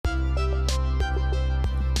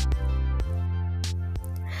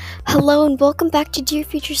Hello and welcome back to Dear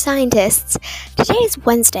Future Scientists. Today is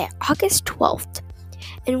Wednesday, August 12th,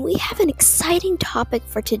 and we have an exciting topic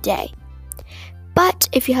for today. But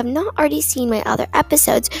if you have not already seen my other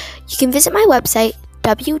episodes, you can visit my website,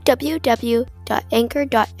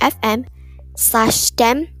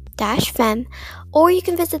 www.anchor.fm/stem-fem, or you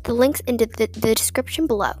can visit the links in the description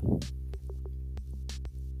below.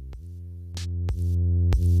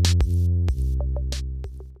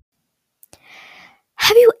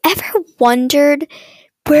 Have you ever wondered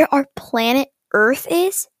where our planet Earth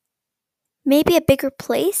is? Maybe a bigger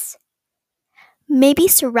place? Maybe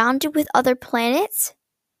surrounded with other planets?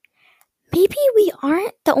 Maybe we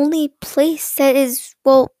aren't the only place that is,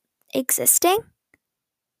 existing?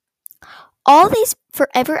 All these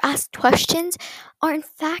forever asked questions are in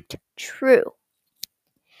fact true.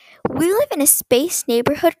 We live in a space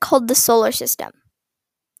neighborhood called the solar system.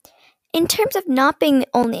 In terms of not being the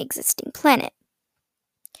only existing planet,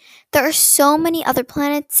 there are so many other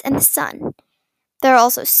planets and the sun. There are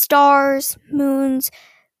also stars, moons,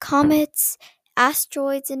 comets,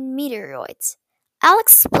 asteroids, and meteoroids. I'll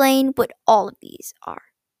explain what all of these are.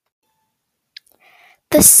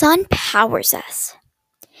 The sun powers us.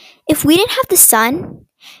 If we didn't have the sun,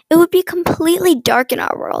 it would be completely dark in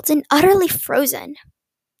our world and utterly frozen.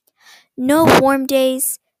 No warm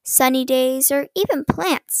days, sunny days, or even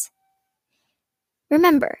plants.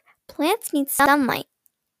 Remember, plants need sunlight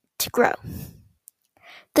to grow.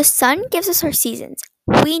 The sun gives us our seasons.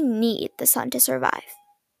 We need the sun to survive.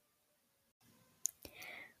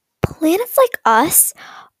 Planets like us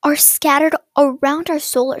are scattered around our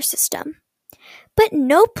solar system, but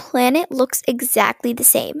no planet looks exactly the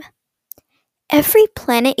same. Every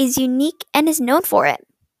planet is unique and is known for it.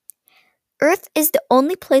 Earth is the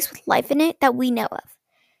only place with life in it that we know of.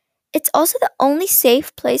 It's also the only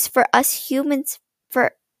safe place for us humans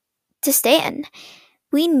to stay in.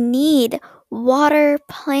 We need water,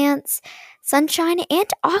 plants, sunshine, and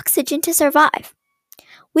oxygen to survive.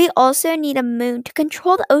 We also need a moon to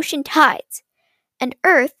control the ocean tides, and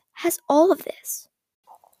Earth has all of this.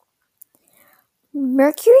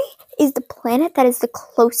 Mercury is the planet that is the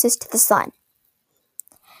closest to the sun.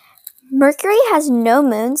 Mercury has no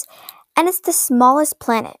moons, and it's the smallest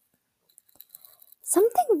planet.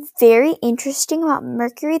 Something very interesting about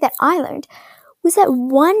Mercury that I learned was that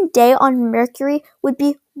one day on Mercury would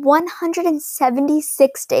be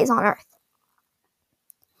 176 days on Earth.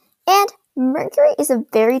 And Mercury is a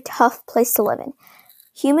very tough place to live in.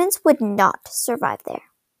 Humans would not survive there.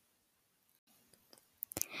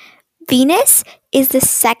 Venus is the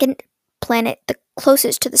second planet the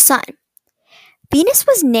closest to the sun. Venus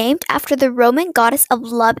was named after the Roman goddess of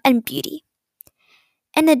love and beauty.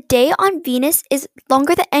 And a day on Venus is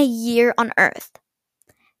longer than a year on Earth.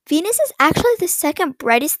 Venus is actually the second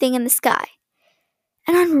brightest thing in the sky.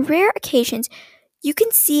 And on rare occasions, you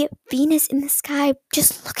can see Venus in the sky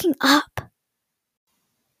just looking up.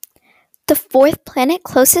 The fourth planet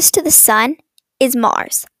closest to the sun is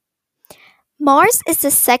Mars. Mars is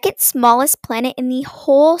the second smallest planet in the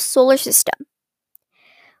whole solar system.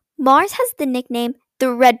 Mars has the nickname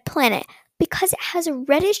the Red Planet because it has a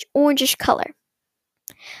reddish-orangish color.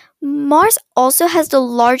 Mars also has the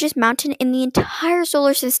largest mountain in the entire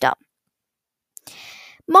solar system.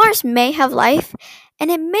 Mars may have life,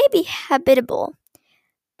 and it may be habitable,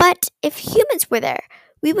 but if humans were there,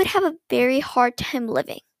 we would have a very hard time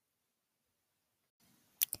living.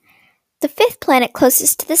 The fifth planet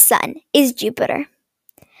closest to the sun is Jupiter.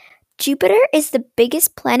 Jupiter is the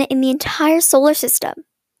biggest planet in the entire solar system.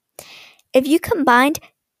 If you combined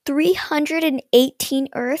 318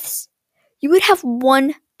 Earths, you would have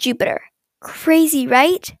one Jupiter. Crazy,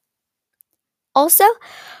 right? Also,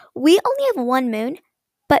 we only have one moon,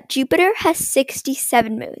 but Jupiter has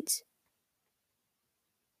 67 moons.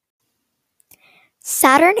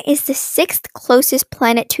 Saturn is the sixth closest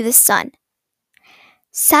planet to the sun.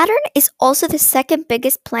 Saturn is also the second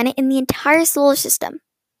biggest planet in the entire solar system.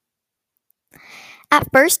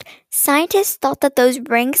 At first, scientists thought that those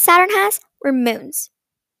rings Saturn has were moons.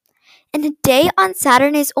 And a day on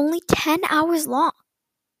Saturn is only 10 hours long.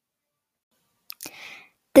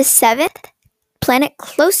 The seventh planet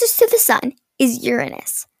closest to the sun is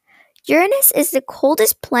Uranus. Uranus is the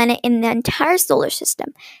coldest planet in the entire solar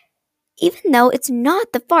system, even though it's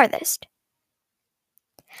not the farthest.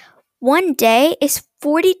 One day is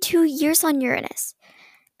 42 years on Uranus.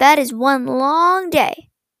 That is one long day.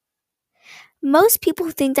 Most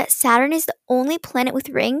people think that Saturn is the only planet with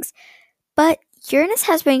rings, but Uranus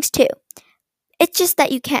has rings too. It's just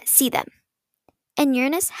that you can't see them. And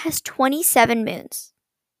Uranus has 27 moons.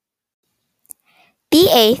 The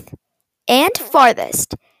eighth and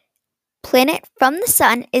farthest planet from the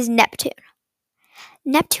Sun is Neptune.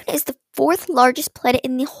 Neptune is the fourth largest planet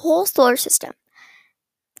in the whole solar system,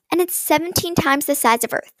 and it's 17 times the size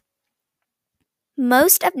of Earth.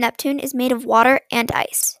 Most of Neptune is made of water and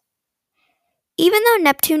ice. Even though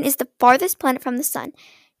Neptune is the farthest planet from the Sun,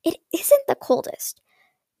 it isn't the coldest.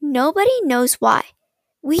 Nobody knows why.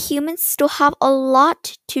 We humans still have a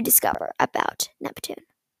lot to discover about Neptune.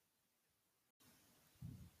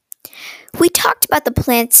 We talked about the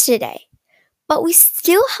planets today, but we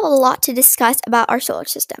still have a lot to discuss about our solar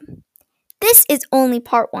system. This is only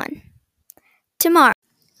part 1. Tomorrow,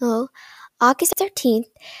 August 13th,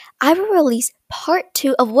 I will release part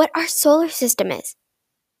 2 of what our solar system is.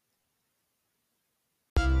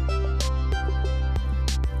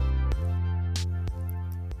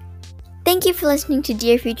 Thank you for listening to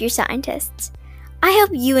Dear Future Scientists. I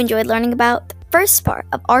hope you enjoyed learning about the first part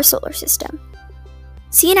of our solar system.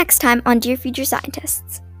 See you next time on Dear Future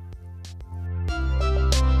Scientists.